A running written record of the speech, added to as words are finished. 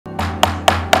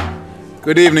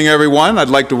Good evening, everyone. I'd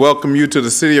like to welcome you to the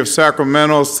City of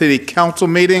Sacramento City Council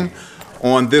meeting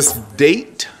on this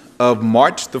date of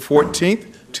March the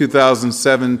 14th,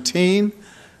 2017.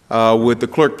 Would the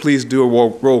clerk please do a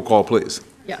roll call, please?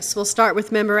 Yes, we'll start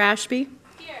with Member Ashby.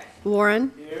 Here.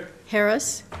 Warren. Here.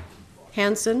 Harris.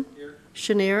 Hanson. Here.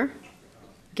 Chenier.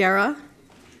 Guerra.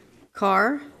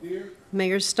 Carr. Here.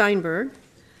 Mayor Steinberg.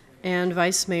 And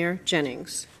Vice Mayor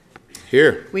Jennings.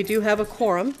 Here. We do have a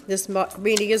quorum. This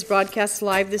meeting is broadcast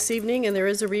live this evening, and there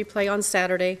is a replay on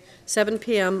Saturday, 7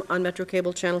 p.m. on Metro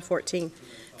Cable Channel 14.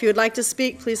 If you would like to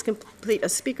speak, please complete a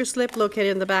speaker slip located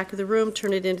in the back of the room.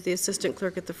 Turn it into the assistant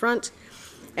clerk at the front.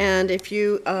 And if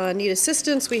you need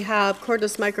assistance, we have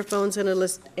cordless microphones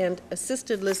and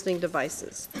assisted listening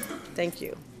devices. Thank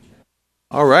you.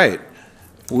 All right.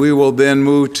 We will then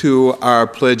move to our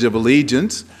Pledge of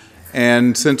Allegiance.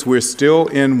 And since we're still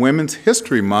in Women's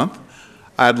History Month,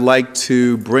 I'd like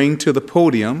to bring to the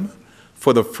podium,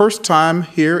 for the first time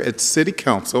here at City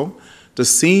Council, the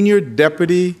Senior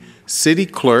Deputy City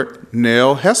Clerk,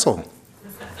 Nell Hessel.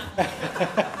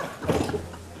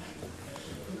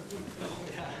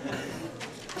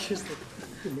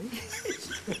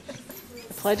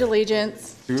 Pledge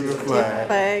allegiance to the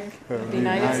flag of the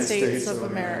United States of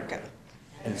America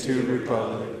and to the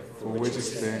republic for which it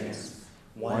stands,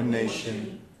 one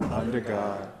nation, under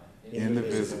God,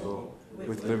 indivisible,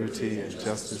 with liberty and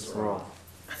justice for all.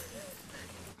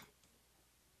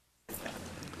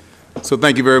 So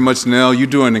thank you very much, Nell. You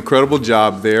do an incredible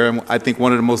job there. And I think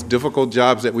one of the most difficult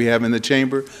jobs that we have in the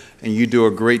chamber, and you do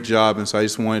a great job. And so I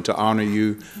just wanted to honor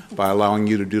you by allowing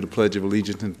you to do the Pledge of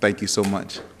Allegiance, and thank you so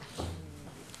much.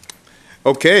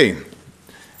 Okay.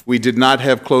 We did not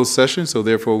have closed session, so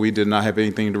therefore we did not have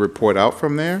anything to report out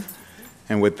from there.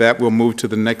 And with that, we'll move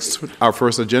to our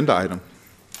first agenda item.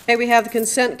 Okay, we have the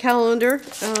consent calendar,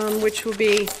 which will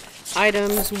be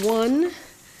items 1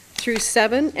 through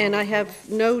 7, and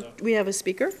we have a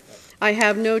speaker. I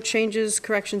have no changes,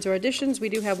 corrections, or additions. We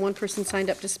do have one person signed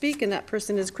up to speak, and that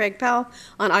person is Craig Powell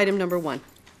on item number 1.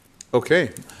 Okay.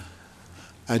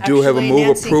 I do have a move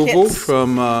Nancy approval Hitz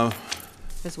from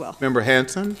as well. Member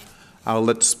Hanson. I'll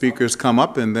let the speakers come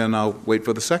up, and then I'll wait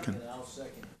for the second. I'll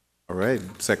second. All right.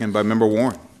 Second by Member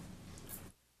Warren.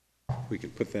 We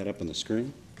can put that up on the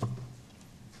screen.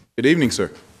 Good evening, sir.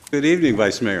 Good evening,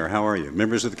 Vice Mayor. How are you?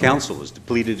 Members of the council, as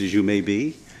depleted as you may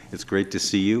be, it's great to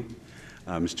see you.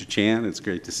 Mr. Chan, it's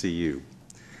great to see you.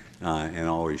 And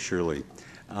always Shirley.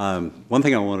 One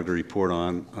thing I wanted to report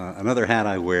on, another hat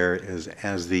I wear is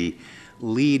as the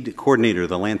lead coordinator of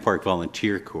the Land Park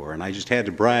Volunteer Corps. And I just had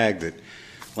to brag that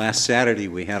last Saturday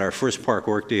we had our first park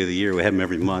work day of the year. We have them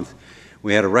every month.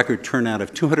 We had a record turnout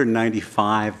of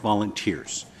 295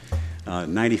 volunteers.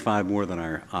 95 more than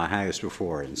our highest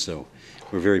before, and so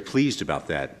we're very pleased about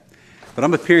that. But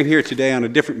I'm appearing here today on a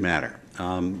different matter.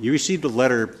 You received a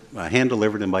letter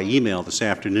hand-delivered and by email this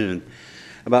afternoon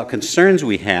about concerns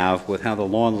we have with how the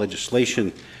Law and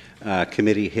Legislation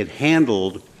Committee had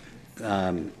handled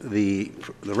the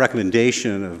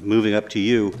recommendation of moving up to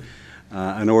you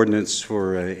an ordinance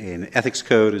for an ethics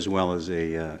code as well as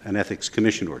an ethics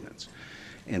commission ordinance.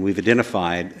 And we've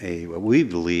identified what we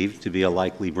believe to be a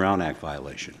likely Brown Act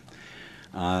violation.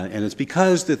 And it's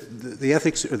because the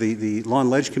ethics or the Law and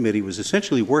Leg Committee was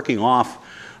essentially working off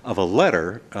of a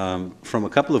letter from a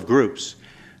couple of groups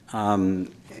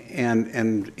and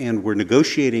were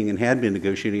negotiating and had been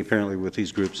negotiating apparently with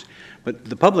these groups, but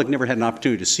the public never had an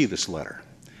opportunity to see this letter.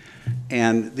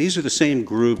 And these are the same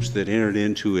groups that entered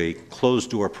into a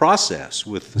closed-door process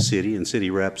with the city and city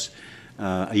reps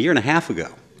a year and a half ago.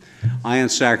 I in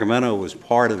Sacramento was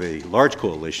part of a large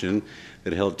coalition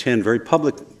that held 10 very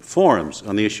public forums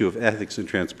on the issue of ethics and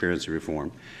transparency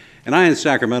reform. And I in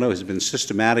Sacramento has been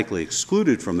systematically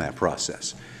excluded from that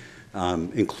process,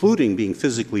 including being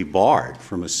physically barred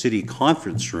from a city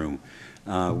conference room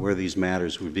where these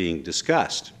matters were being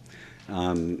discussed.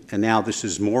 And now this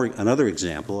is another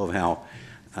example of how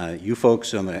you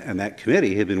folks on that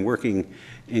committee have been working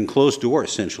in closed doors,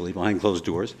 essentially, behind closed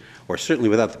doors, or certainly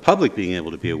without the public being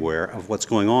able to be aware of what's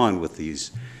going on with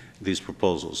these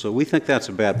proposals. So we think that's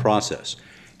a bad process.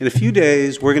 In a few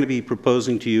days, we're going to be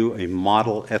proposing to you a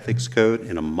model ethics code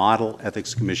and a model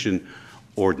ethics commission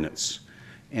ordinance.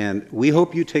 And we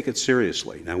hope you take it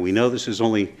seriously. Now, we know this is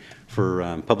only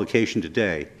for publication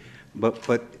today, but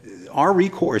our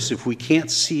recourse, if we can't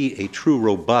see a true,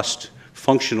 robust,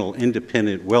 functional,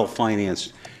 independent,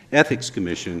 well-financed ethics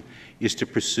commission, is to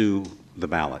pursue the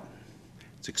ballot.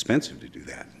 It's expensive to do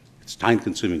that. It's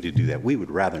time-consuming to do that. We would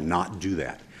rather not do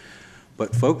that.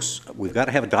 But folks, we've got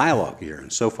to have a dialogue here,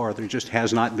 and so far there just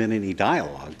has not been any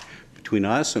dialogue between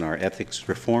us and our Ethics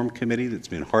Reform Committee that's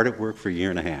been hard at work for a year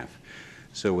and a half.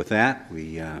 So with that,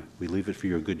 we leave it for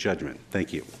your good judgment.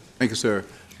 Thank you. Thank you, sir.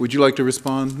 Would you like to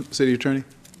respond, City Attorney?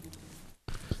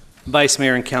 Vice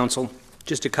Mayor and Council,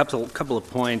 just a couple of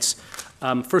points.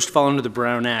 First of all, under the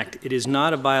Brown Act, it is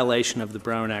not a violation of the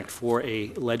Brown Act for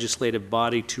a legislative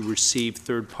body to receive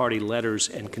third-party letters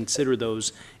and consider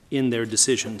those in their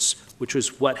decisions, which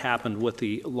is what happened with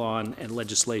the Law and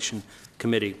Legislation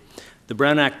Committee. The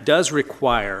Brown Act does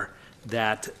require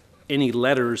that any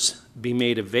letters be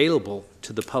made available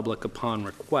to the public upon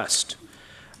request.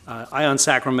 Ion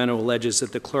Sacramento alleges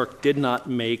that the clerk did not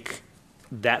make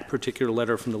that particular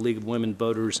letter from the League of Women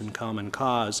Voters in Common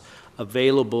Cause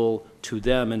available to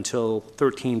them until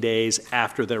 13 days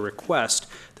after their request.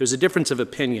 There's a difference of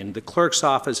opinion. The clerk's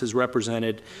office has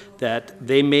represented that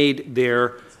they made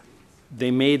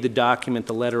the document,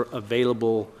 the letter,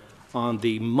 available on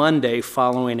the Monday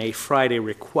following a Friday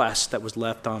request that was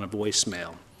left on a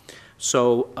voicemail.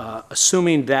 So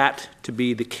assuming that to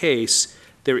be the case,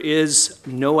 there is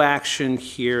no action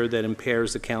here that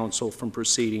impairs the council from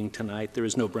proceeding tonight. There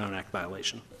is no Brown Act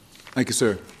violation. Thank you,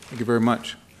 sir. Thank you very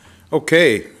much.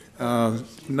 Okay, We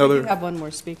another. have one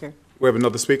more speaker. We have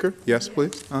another speaker. Yes,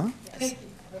 please.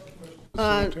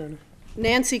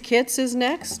 Nancy Kitts is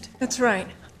next. That's right.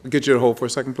 We'll get you to hold for a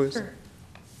second, please. Sure.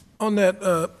 On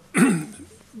that,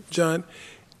 John,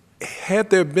 had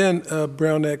there been a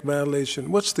Brown Act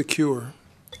violation, what's the cure?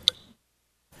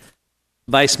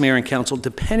 Vice Mayor and Council,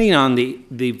 depending on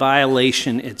the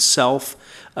violation itself,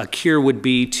 a cure would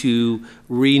be to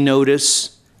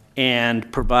renotice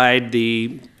and provide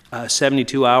the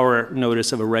 72-hour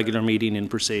notice of a regular meeting and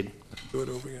proceed. Do it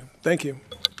over again. Thank you.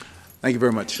 Thank you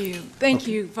very much. Thank you. Thank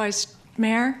you, Vice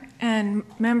Mayor and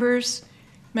members,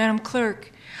 Madam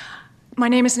Clerk. My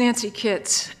name is Nancy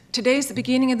Kitts. Today is the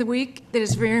beginning of the week that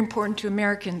is very important to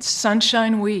Americans,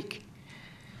 Sunshine Week.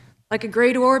 Like a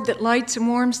great orb that lights and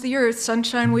warms the earth,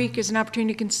 Sunshine Week is an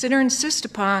opportunity to consider and insist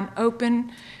upon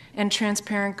open and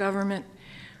transparent government.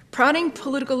 Prodding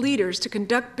political leaders to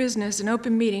conduct business in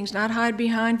open meetings, not hide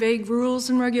behind vague rules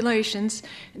and regulations,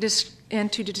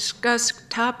 and to discuss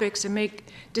topics and make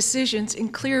decisions in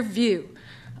clear view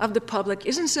of the public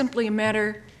isn't simply a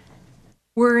matter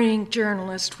worrying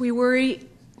journalists. We worry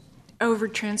over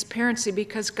transparency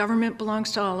because government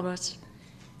belongs to all of us.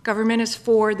 Government is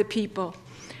for the people.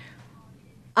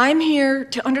 I'm here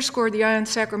to underscore the Ion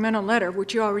Sacramento letter,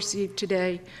 which you all received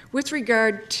today, with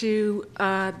regard to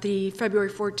the February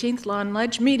 14th Law and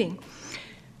Ledge meeting.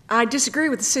 I disagree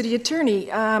with the city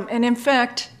attorney, and in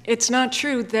fact, it's not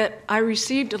true that I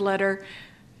received a letter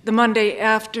the Monday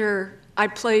after I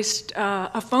placed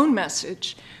a phone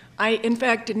message. I, in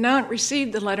fact, did not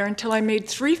receive the letter until I made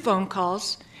 3 phone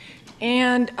calls,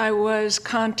 and I was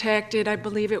contacted, I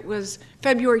believe it was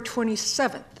February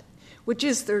 27th. Which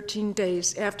is 13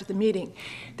 days after the meeting.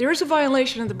 There is a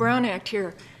violation of the Brown Act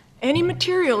here. Any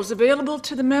materials available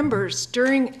to the members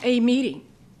during a meeting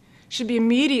should be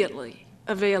immediately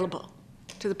available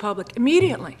to the public,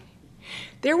 immediately.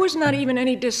 There was not even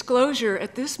any disclosure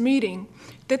at this meeting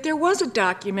that there was a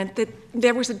document,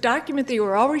 that you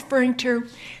were all referring to,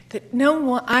 that no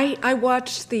one, I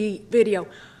watched the video.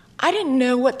 I didn't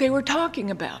know what they were talking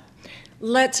about.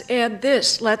 Let's add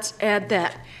this, let's add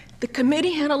that. The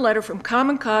committee had a letter from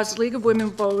Common Cause, League of Women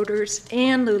Voters,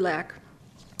 and LULAC.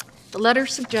 The letter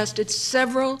suggested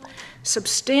several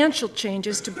substantial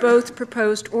changes to both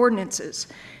proposed ordinances.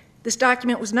 This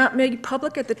document was not made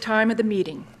public at the time of the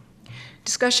meeting.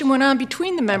 Discussion went on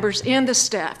between the members and the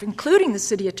staff, including the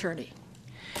city attorney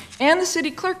and the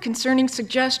city clerk, concerning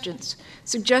suggestions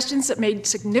that made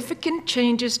significant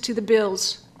changes to the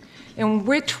bills and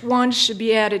which ones should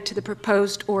be added to the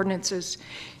proposed ordinances.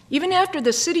 Even after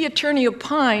the city attorney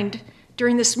opined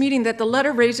during this meeting that the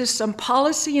letter raises some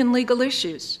policy and legal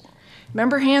issues,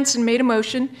 Member Hansen made a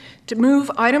motion to move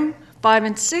item 5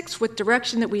 and 6 with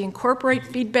direction that we incorporate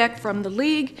feedback from the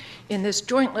League in this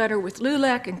joint letter with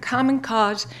LULAC and Common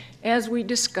Cause as we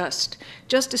discussed,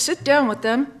 just to sit down with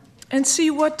them and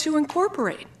see what to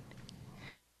incorporate.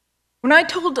 When I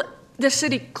told the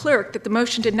city clerk that the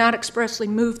motion did not expressly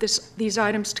move these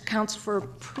items to council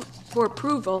for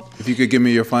approval. If you could give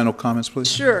me your final comments, please.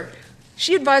 Sure.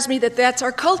 She advised me that that's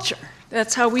our culture.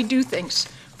 That's how we do things.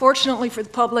 Fortunately for the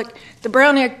public, the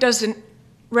Brown Act doesn't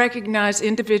recognize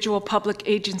individual public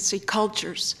agency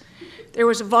cultures. There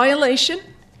was a violation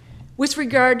with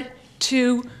regard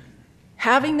to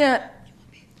having that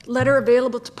letter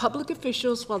available to public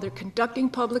officials while they're conducting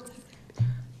public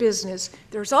business.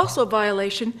 There's also a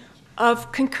violation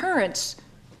of concurrence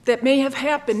that may have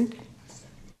happened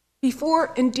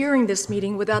before and during this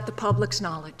meeting without the public's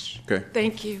knowledge. Okay.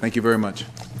 Thank you. Thank you very much.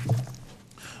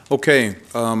 Okay,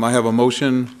 I have a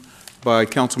motion by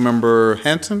Councilmember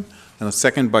Hanson and a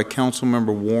second by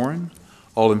Councilmember Warren.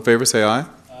 All in favor, say aye.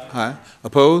 Aye.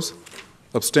 Oppose?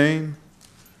 Abstain?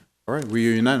 All right, we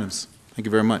are unanimous. Thank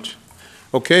you very much.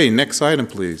 Okay, next item,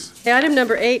 please. Item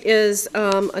number 8 is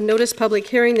a notice public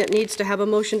hearing that needs to have a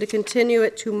motion to continue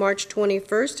it to March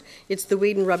 21st. It's the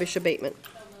weed and rubbish abatement.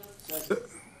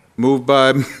 Moved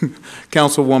by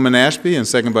Councilwoman Ashby and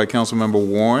second by Councilmember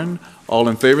Warren. All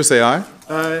in favor, say aye.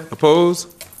 Aye. Oppose?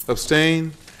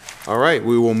 Abstain? All right,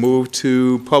 we will move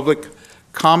to public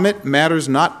comment, matters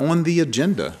not on the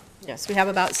agenda. Yes, we have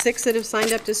about 6 that have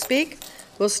signed up to speak.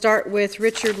 We'll start with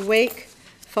Richard Wake,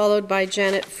 followed by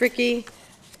Janet Fricke,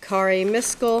 Kari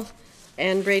Miskell,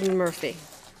 and Braden Murphy.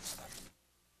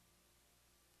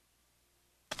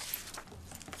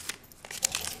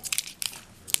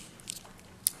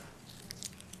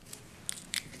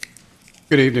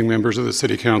 Good evening, members of the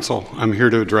City Council. I'm here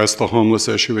to address the homeless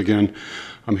issue again.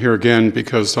 I'm here again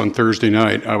because on Thursday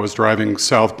night I was driving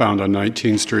southbound on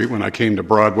 19th Street. When I came to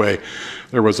Broadway,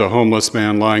 there was a homeless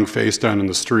man lying face down in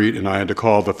the street, and I had to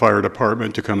call the fire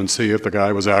department to come and see if the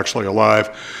guy was actually alive.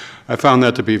 I found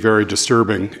that to be very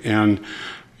disturbing, and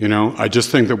I just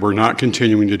think that we're not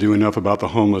continuing to do enough about the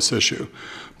homeless issue.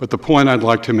 But the point I'd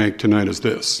like to make tonight is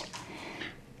this.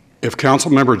 If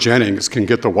Councilmember Jennings can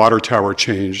get the water tower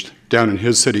changed down in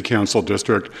his city council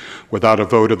district without a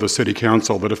vote of the city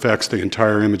council that affects the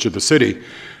entire image of the city,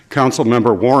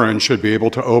 Councilmember Warren should be able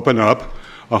to open up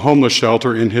a homeless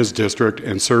shelter in his district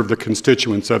and serve the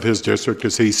constituents of his district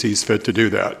as he sees fit to do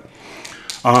that.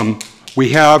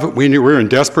 We're in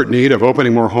desperate need of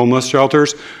opening more homeless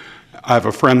shelters. I have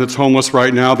a friend that's homeless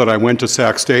right now that I went to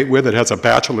Sac State with that has a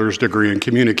bachelor's degree in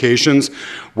communications,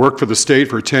 worked for the state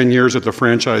for 10 years at the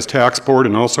Franchise Tax Board,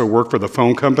 and also worked for the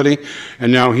phone company,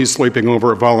 and now he's sleeping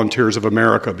over at Volunteers of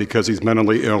America because he's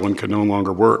mentally ill and can no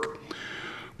longer work.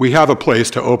 We have a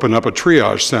place to open up a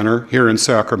triage center here in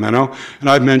Sacramento, and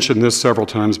I've mentioned this several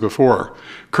times before.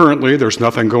 Currently, there's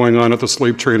nothing going on at the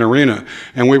Sleep Train Arena,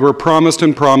 and we were promised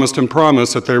and promised and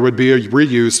promised that there would be a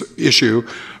reuse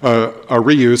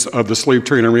of the Sleep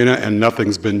Train Arena, and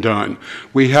nothing's been done.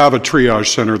 We have a triage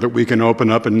center that we can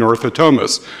open up in North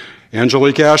Atomas.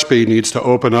 Angelique Ashby needs to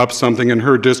open up something in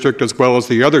her district as well as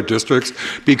the other districts,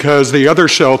 because the other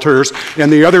shelters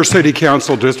and the other city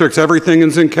council districts, everything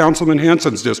is in Councilman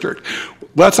Hanson's district.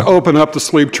 Let's open up the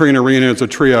Sleep Train Arena as a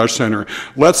triage center.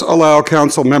 Let's allow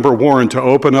Councilmember Warren to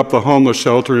open up the homeless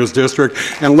shelter in his district,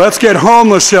 and let's get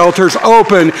homeless shelters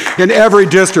open in every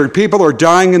district. People are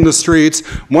dying in the streets.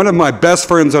 One of my best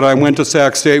friends that I went to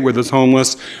Sac State with is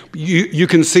homeless. You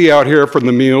can see out here from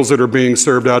the meals that are being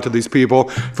served out to these people.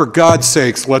 For God's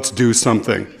sakes, let's do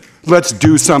something. Let's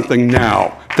do something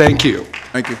now. Thank you.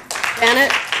 Thank you.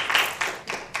 Janet?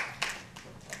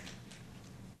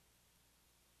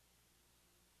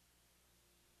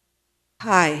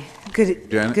 Hi,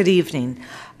 Janet? good evening.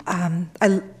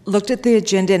 I looked at the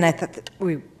agenda and I thought that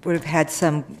we would have had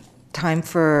some time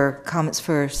for comments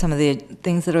for some of the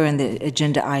things that are in the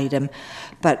agenda item,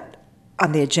 but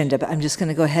I'm just going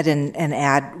to go ahead and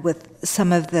add with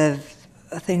some of the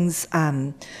things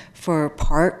for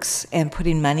parks and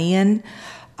putting money in.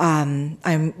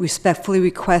 I'm respectfully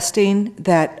requesting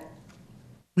that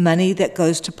money that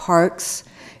goes to parks,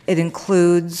 it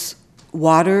includes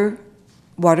water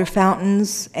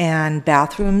fountains and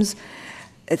bathrooms.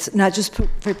 It's not just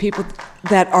for people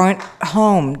that aren't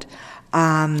homed.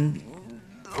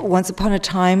 Once upon a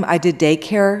time, I did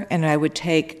daycare, and I would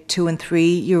take 2- and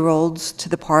 3-year-olds to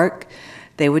the park.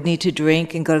 They would need to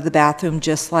drink and go to the bathroom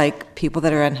just like people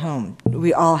that are unhomed.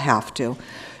 We all have to.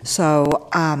 So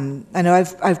I know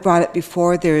I've brought it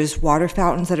before. There's water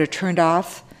fountains that are turned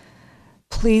off.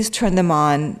 Please turn them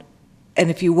on, and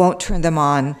if you won't turn them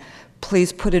on,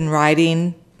 please put in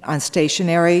writing on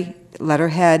stationery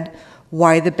letterhead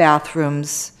why the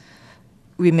bathrooms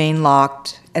remain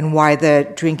locked and why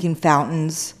the drinking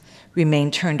fountains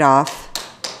remain turned off.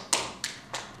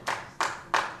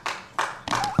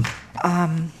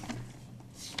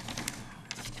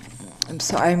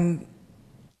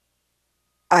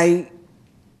 I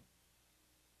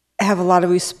have a lot of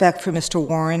respect for Mr.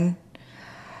 Warren.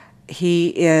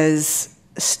 He is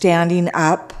standing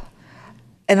up,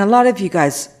 and a lot of you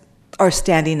guys are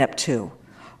standing up too.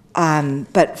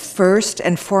 But first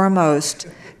and foremost,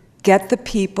 get the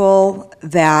people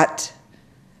that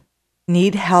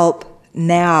need help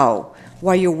now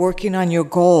while you're working on your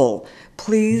goal.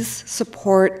 Please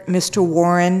support Mr.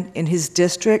 Warren in his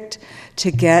district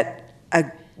to get a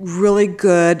really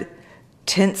good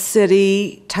tent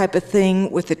city type of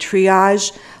thing with the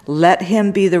triage. Let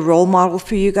him be the role model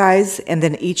for you guys, and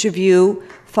then each of you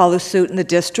follow suit in the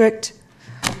district.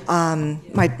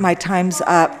 My time's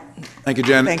up. Thank you,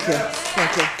 Janet. Thank you.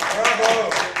 Thank you.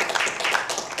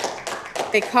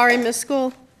 Okay, Kari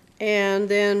Miskell, and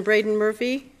then Braden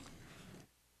Murphy.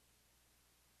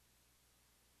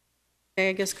 Okay,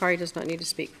 I guess Kari does not need to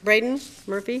speak. Braden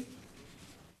Murphy?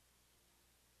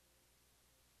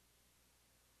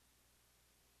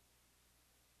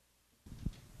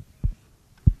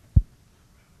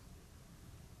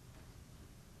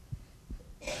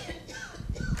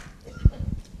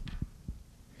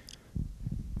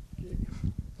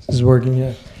 This is working,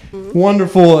 yeah.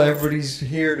 Wonderful, everybody's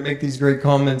here to make these great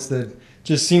comments that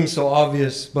just seem so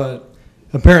obvious, but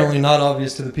apparently not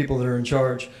obvious to the people that are in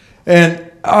charge.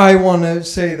 And I want to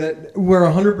say that we're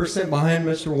 100% behind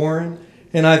Mr. Warren,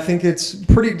 and I think it's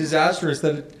pretty disastrous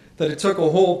that it took a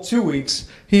whole 2 weeks.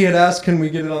 He had asked, can we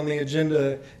get it on the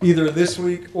agenda either this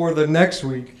week or the next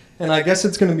week? And I guess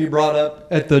it's going to be brought up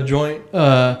at the joint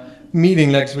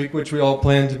meeting next week, which we all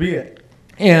plan to be at.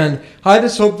 And I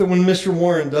just hope that when Mr.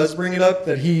 Warren does bring it up,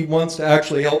 that he wants to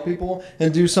actually help people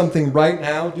and do something right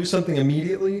now, do something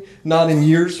immediately, not in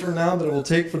years from now that it will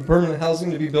take for permanent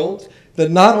housing to be built. That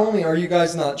not only are you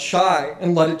guys not shy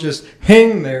and let it just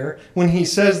hang there when he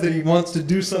says that he wants to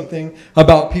do something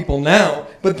about people now,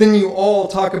 but then you all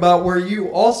talk about where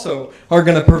you also are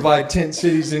going to provide tent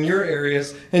cities in your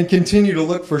areas and continue to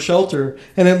look for shelter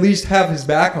and at least have his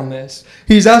back on this.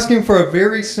 He's asking for a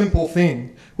very simple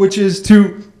thing, which is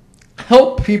to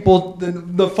help people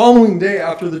the following day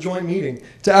after the joint meeting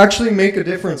to actually make a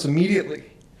difference immediately.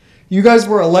 You guys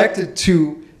were elected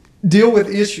to deal with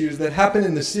issues that happen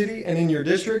in the city and in your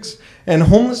districts, and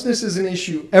homelessness is an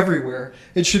issue everywhere.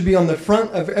 It should be on the front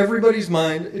of everybody's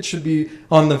mind. It should be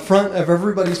on the front of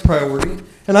everybody's priority.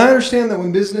 And I understand that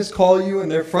when business call you and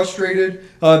they're frustrated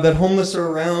that homeless are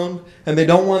around and they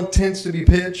don't want tents to be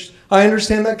pitched, I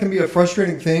understand that can be a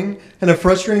frustrating thing and a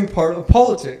frustrating part of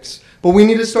politics. But we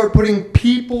need to start putting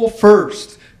people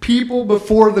first. People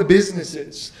before the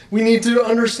businesses. We need to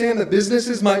understand that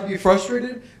businesses might be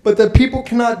frustrated, but that people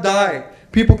cannot die.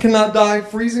 People cannot die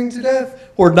freezing to death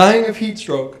or dying of heat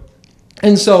stroke.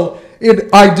 And so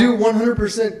I do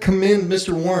 100% commend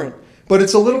Mr. Warren, but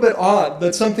it's a little bit odd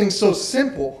that something so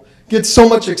simple gets so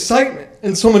much excitement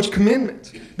and so much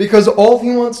commitment, because all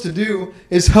he wants to do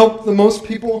is help the most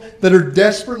people that are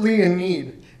desperately in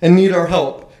need and need our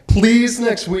help. Please,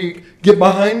 next week, get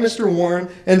behind Mr. Warren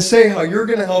and say how you're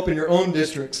going to help in your own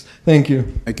districts. Thank you.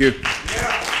 Thank you.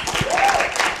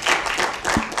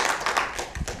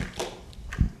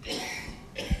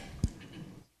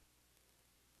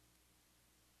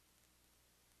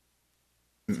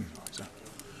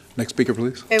 Next speaker,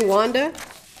 please. Okay, Wanda,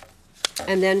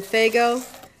 and then Fago,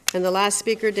 and the last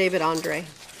speaker, David Andre.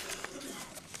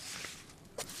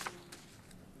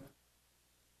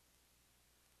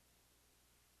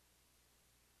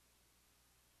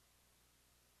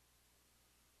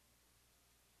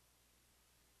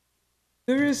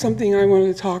 There is something I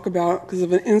wanted to talk about because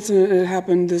of an incident that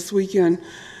happened this weekend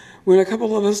when a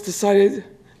couple of us decided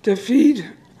to feed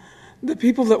the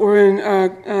people that were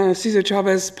in Cesar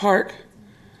Chavez Park.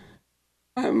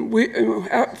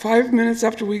 5 minutes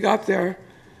after we got there,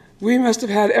 we must have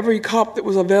had every cop that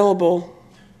was available,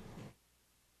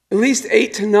 at least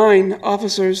 8 to 9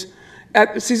 officers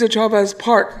at Cesar Chavez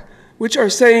Park, which are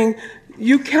saying,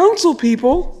 you council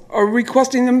people are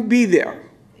requesting them be there.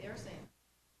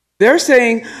 They're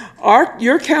saying,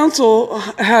 your council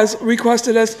has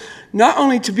requested us not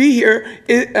only to be here,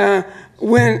 that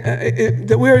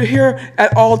we're here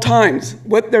at all times.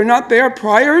 They're not there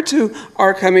prior to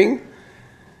our coming.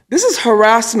 This is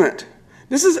harassment.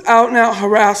 This is out and out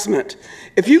harassment.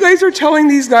 If you guys are telling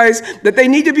these guys that they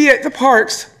need to be at the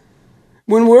parks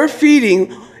when we're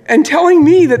feeding, and telling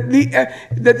me that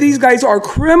these guys are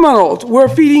criminals. We're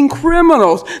feeding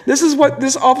criminals. This is what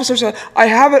this officer said. I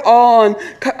have it all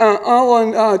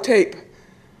on tape.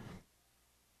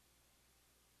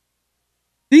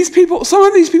 These people, some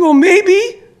of these people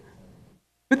maybe,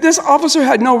 but this officer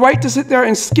had no right to sit there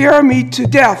and scare me to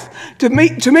death, to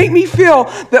make me feel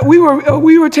that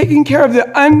we were taking care of the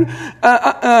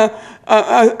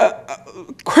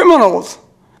criminals.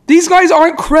 These guys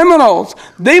aren't criminals.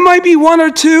 They might be 1 or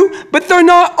 2, but they're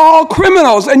not all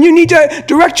criminals, and you need to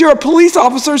direct your police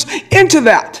officers into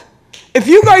that. If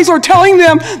you guys are telling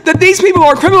them that these people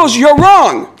are criminals, you're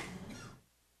wrong.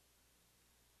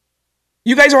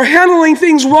 You guys are handling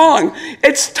things wrong.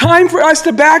 It's time for us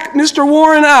to back Mr.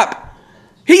 Warren up.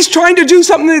 He's trying to do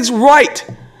something that's right.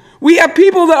 We have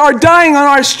people that are dying on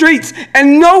our streets,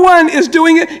 and no one is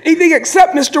doing anything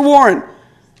except Mr. Warren.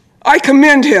 I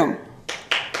commend him.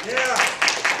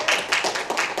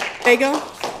 Vega?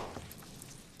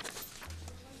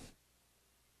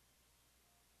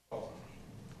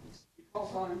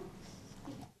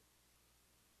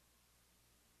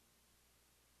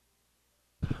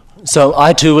 So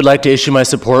I too would like to issue my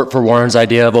support for Warren's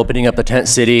idea of opening up a tent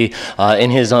city in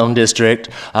his own district.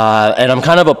 And I'm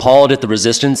kind of appalled at the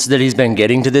resistance that he's been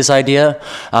getting to this idea.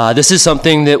 This is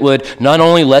something that would not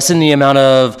only lessen the amount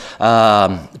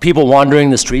of people wandering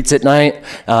the streets at night,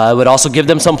 it would also give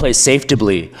them someplace safe to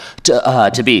be.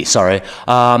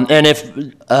 And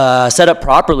if set up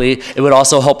properly, it would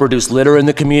also help reduce litter in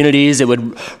the communities. It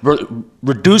would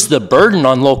reduce the burden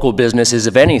on local businesses,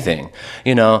 if anything,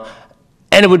 you know.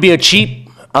 And it would be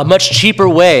a much cheaper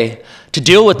way to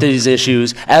deal with these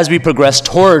issues as we progress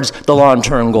towards the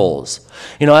long-term goals.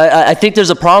 You know, I think there's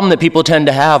a problem that people tend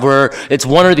to have where it's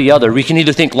one or the other. We can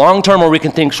either think long-term or we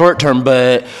can think short-term,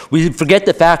 but we forget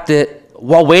the fact that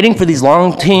while waiting for these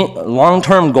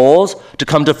long-term goals to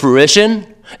come to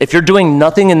fruition, if you're doing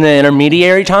nothing in the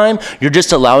intermediary time, you're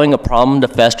just allowing a problem to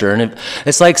fester. And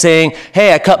it's like saying,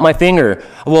 hey, I cut my finger.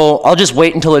 Well, I'll just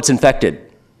wait until it's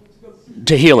infected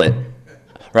to heal it.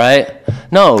 Right?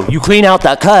 No, you clean out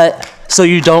that cut so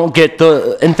you don't get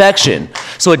the infection,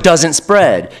 so it doesn't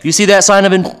spread. You see that sign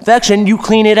of infection, you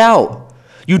clean it out.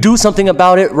 You do something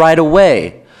about it right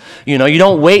away. You know, you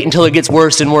don't wait until it gets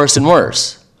worse and worse and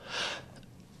worse.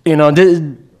 You know,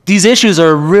 these issues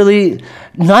are really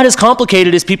not as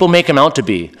complicated as people make them out to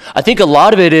be. I think a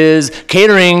lot of it is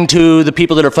catering to the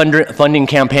people that are funding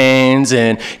campaigns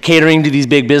and catering to these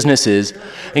big businesses.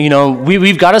 And, you know,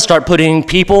 we've got to start putting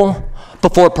people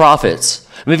before profits.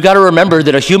 We've got to remember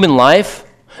that a human life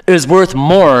is worth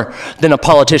more than a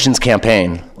politician's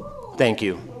campaign. Thank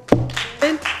you.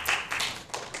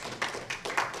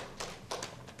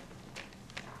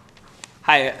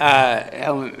 Hi,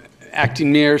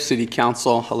 Acting Mayor, City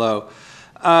Council, hello.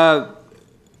 A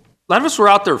lot of us were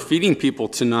out there feeding people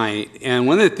tonight, and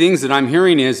one of the things that I'm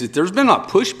hearing is that there's been a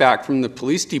pushback from the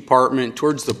police department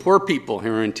towards the poor people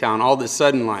here in town all of a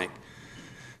sudden, like,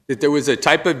 that there was a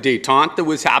type of detente that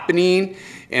was happening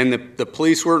and the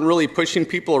police weren't really pushing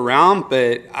people around,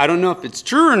 but I don't know if it's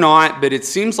true or not, but it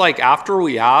seems like after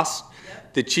we asked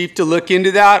the chief to look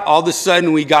into that, all of a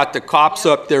sudden we got the cops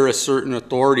up there a certain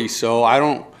authority. So I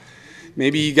don't,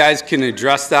 maybe you guys can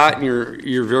address that in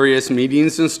your various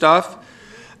meetings and stuff.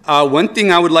 One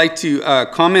thing I would like to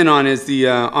comment on is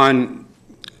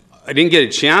I didn't get a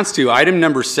chance to. Item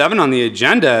number 7 on the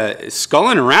agenda, Skull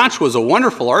and Ranch was a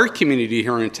wonderful art community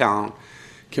here in town.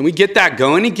 Can we get that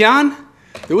going again?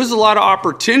 There was a lot of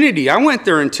opportunity. I went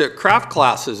there and took craft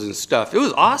classes and stuff. It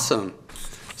was awesome.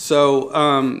 So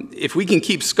if we can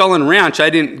keep Skull and Ranch, I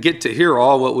didn't get to hear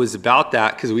all what was about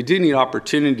that because we do need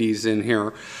opportunities in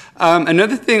here.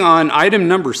 Another thing on item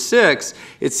number 6,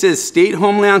 it says State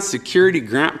Homeland Security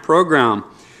Grant Program.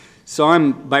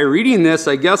 So by reading this,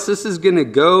 I guess this is going to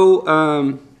go,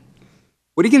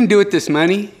 what are you going to do with this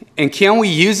money? And can we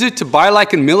use it to buy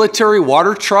like a military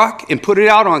water truck and put it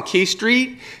out on K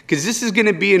Street? Because this is going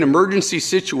to be an emergency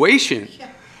situation.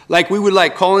 Like we would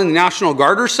like call in the National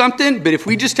Guard or something, but if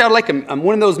we just had like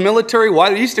one of those military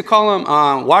water, they used to call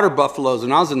them water buffaloes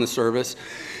when I was in the service,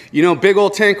 you know, big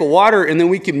old tank of water, and then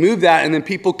we could move that and then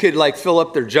people could like fill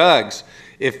up their jugs.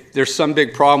 If there's some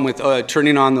big problem with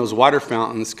turning on those water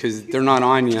fountains because they're not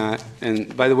on yet.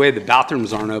 And by the way, the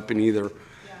bathrooms aren't open either.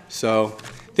 So,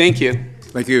 thank you.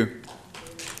 Thank you.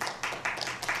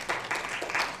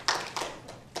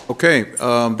 Okay,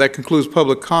 that concludes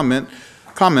public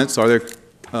comments. Are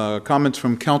there comments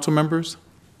from council members?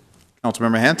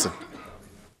 Councilmember Hanson.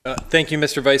 Thank you,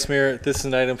 Mr. Vice Mayor. This is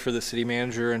an item for the city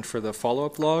manager and for the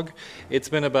follow-up log. It's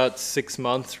been about 6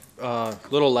 months, a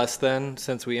little less than,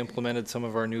 since we implemented some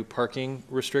of our new parking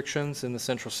restrictions in the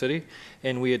central city.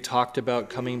 And we had talked about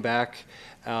coming back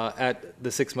at the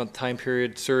 6-month time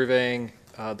period, surveying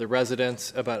the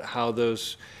residents about how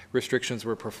those restrictions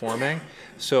were performing.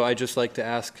 So I'd just like to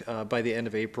ask by the end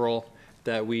of April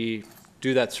that we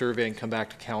do that survey and come back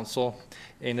to council.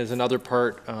 And as another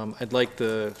part, I'd like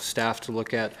the staff to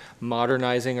look at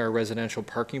modernizing our residential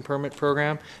parking permit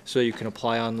program so you can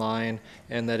apply online,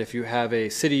 and that if you have a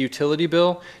city utility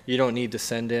bill, you don't need to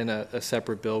send in a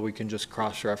separate bill. We can just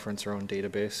cross-reference our own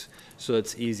database so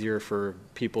it's easier for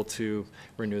people to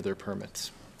renew their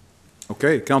permits.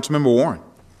 Okay, Councilmember Warren.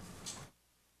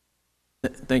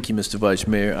 Thank you, Mr. Vice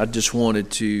Mayor. I just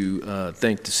wanted to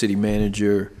thank the city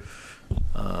manager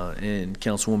and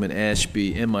Councilwoman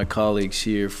Ashby and my colleagues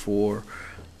here for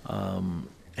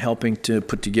helping to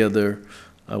put together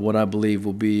what I believe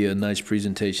will be a nice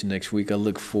presentation next week. I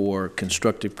look for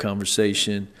constructive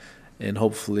conversation and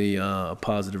hopefully a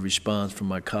positive response from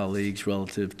my colleagues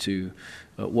relative to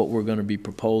what we're going to be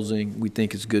proposing. We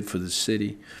think it's good for the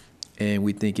city, and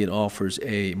we think it offers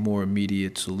a more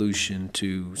immediate solution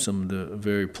to some of the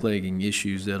very plaguing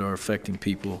issues that are affecting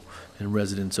people and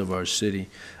residents of our city.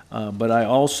 But I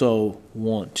also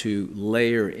want to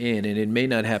layer in, and it may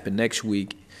not happen next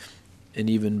week, an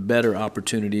even better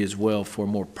opportunity as well for a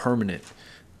more permanent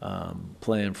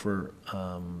plan for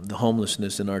the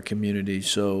homelessness in our community,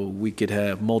 so we could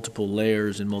have multiple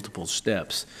layers and multiple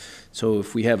steps. So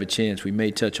if we have a chance, we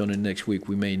may touch on it next week,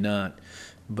 we may not,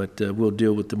 but we'll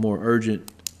deal with the more urgent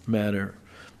matter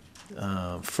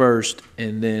first,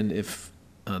 and then if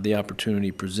the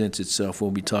opportunity presents itself,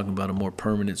 we'll be talking about a more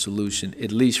permanent solution,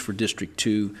 at least for District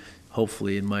 2.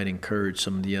 Hopefully it might encourage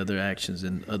some of the other actions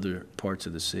in other parts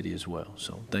of the city as well.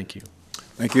 So thank you.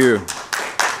 Thank you.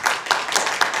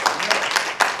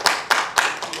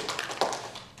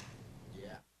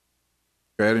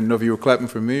 I didn't know if you were clapping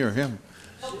for me or him.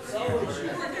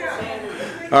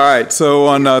 All right, so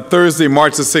on Thursday,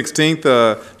 March the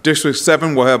 16th, District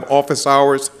 7 will have office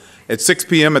hours at 6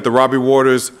 p.m. at the Robbie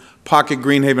Waters Pocket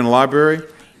Greenhaven Library.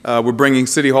 We're bringing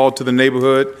City Hall to the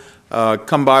neighborhood.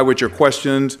 Come by with your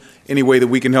questions, any way that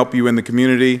we can help you in the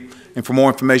community. And for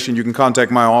more information, you can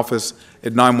contact my office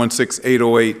at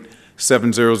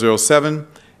 916-808-7007.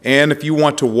 And if you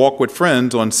want to walk with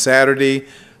friends on Saturday,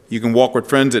 you can walk with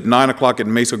friends at 9 o'clock at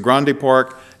Mesa Grande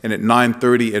Park and at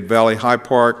 9:30 at Valley High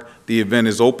Park. The event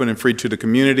is open and free to the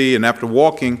community, and after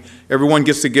walking, everyone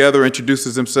gets together,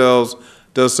 introduces themselves,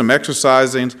 does some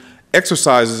exercises,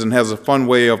 and has a fun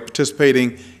way of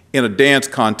participating in a dance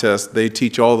contest. They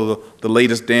teach all the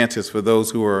latest dances for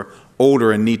those who are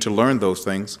older and need to learn those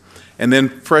things. And then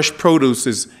fresh produce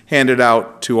is handed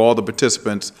out to all the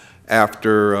participants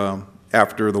after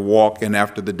the walk and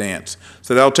after the dance.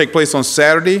 So that'll take place on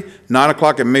Saturday, 9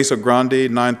 o'clock at Mesa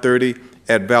Grande, 9:30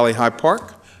 at Valley High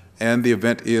Park, and the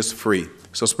event is free.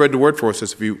 So spread the word for us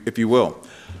if you will.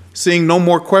 Seeing no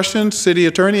more questions, City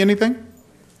Attorney, anything?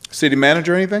 City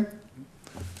Manager, anything?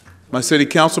 My City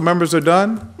Council members are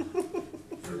done.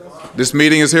 This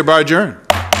meeting is hereby adjourned.